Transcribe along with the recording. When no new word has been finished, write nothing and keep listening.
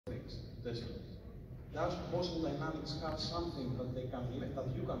Tesla. Does Boston Dynamics have something that you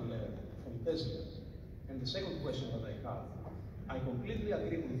can learn from Tesla? And the second question that I have, I completely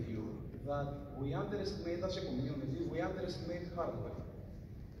agree with you that we underestimate, as a community, we underestimate hardware.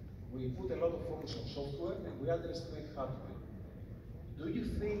 We put a lot of focus on software and we underestimate hardware. Do you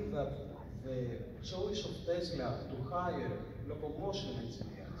think that the choice of Tesla to hire locomotion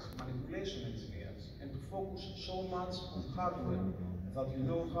engineers, manipulation engineers, and to focus so much on hardware that you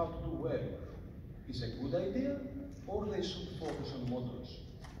know how to do well is a good idea, or they should focus on motors,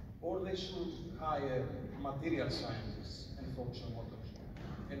 or they should hire material scientists and focus on motors?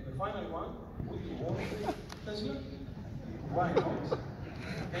 And the final one, would you want Tesla? Why not?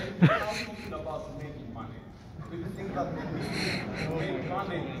 And how do you feel about making money? Do you think that the need to make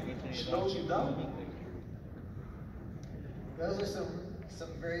money slows you down? Those are some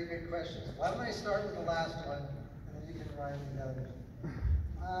very good questions. Why don't I start with the last one, and then you can remind me the others.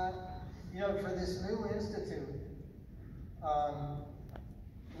 You know, for this new institute,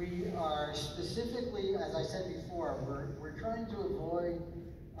 we are specifically, as I said before, we're trying to avoid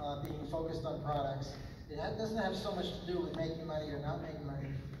being focused on products. It doesn't have so much to do with making money or not making money.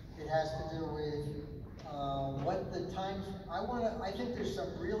 It has to do with what the time. I think there's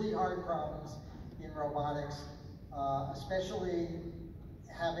some really hard problems in robotics, especially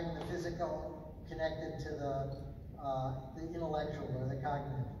having the physical connected to the intellectual or the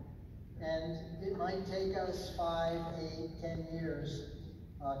cognitive. And it might take us 5, 8, 10 years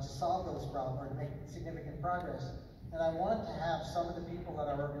to solve those problems or to make significant progress. And I want to have some of the people at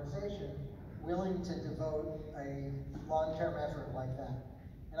our organization willing to devote a long-term effort like that.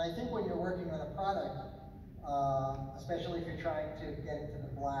 And I think when you're working on a product, especially if you're trying to get into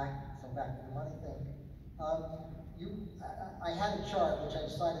the black, so back to the money thing, I had a chart which I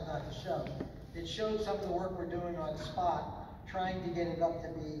decided not to show. It showed some of the work we're doing on Spot, trying to get it up to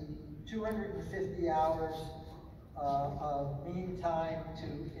be 250 hours of mean time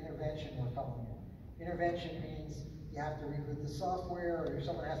to intervention, we're calling it. Intervention means you have to reboot the software, or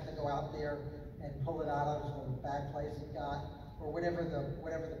someone has to go out there and pull it out of the bad place it got, or whatever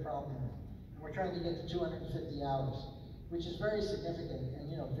the problem is. And we're trying to get to 250 hours, which is very significant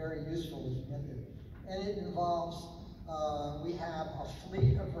and very useful if you get there. And it involves, we have a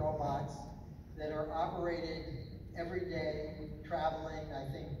fleet of robots that are operated every day, traveling,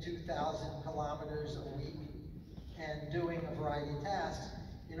 I think, 2,000 kilometers a week, and doing a variety of tasks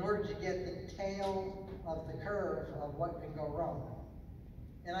in order to get the tail of the curve of what can go wrong.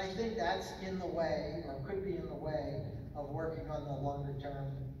 And I think that's in the way, or could be in the way, of working on the longer term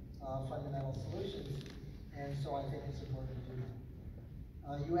fundamental solutions. And so I think it's important to do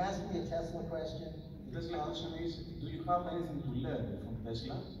that. You asked me a Tesla question. The Tesla question is, do you have anything to learn from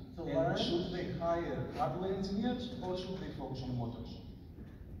Tesla? And should they hire hardware engineers or should they focus on motors?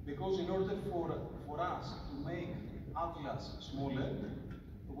 Because in order for us to make Atlas smaller,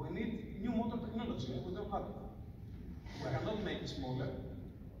 we need new motor technology. We don't have it. We cannot make it smaller.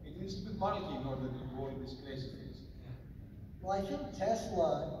 It needs to be bulky in order to do all these crazy things. Well, I think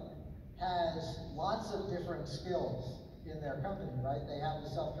Tesla has lots of different skills in their company, right? They have the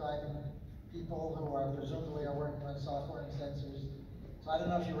self-driving people who are presumably working on software and sensors. So I don't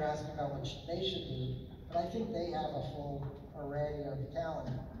know if you were asking about what they should do, but I think they have a full array of talent,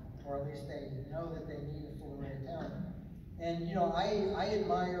 or at least they know that they need a full array of talent. And I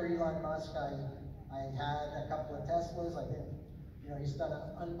admire Elon Musk. I had a couple of Teslas. I think he's done an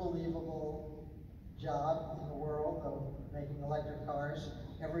unbelievable job in the world of making electric cars.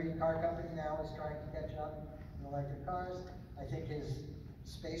 Every car company now is trying to catch up in electric cars. I think his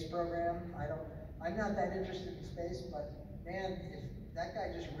space program, I'm not that interested in space, but man, if that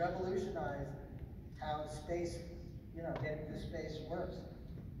guy just revolutionized how space, getting to space works.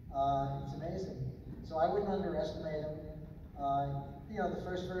 It's amazing. So I wouldn't underestimate him. The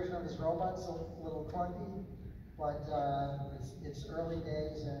first version of his robot's a little clunky, but it's early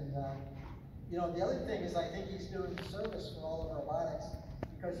days. And the other thing is I think he's doing a service for all of robotics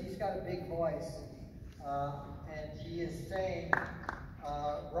because he's got a big voice, and he is saying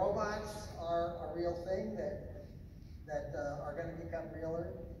robots are a real thing that are going to become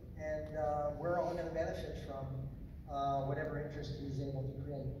realer, and we're all going to benefit from whatever interest he's able to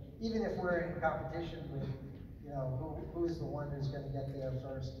create. Even if we're in competition with, who's the one who's going to get there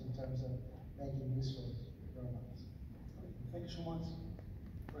first in terms of making useful robots. Thank you so much.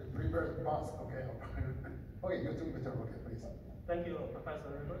 Raibert, boss. Okay. Okay, you do better. Okay, please. Thank you,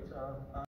 Professor Raibert.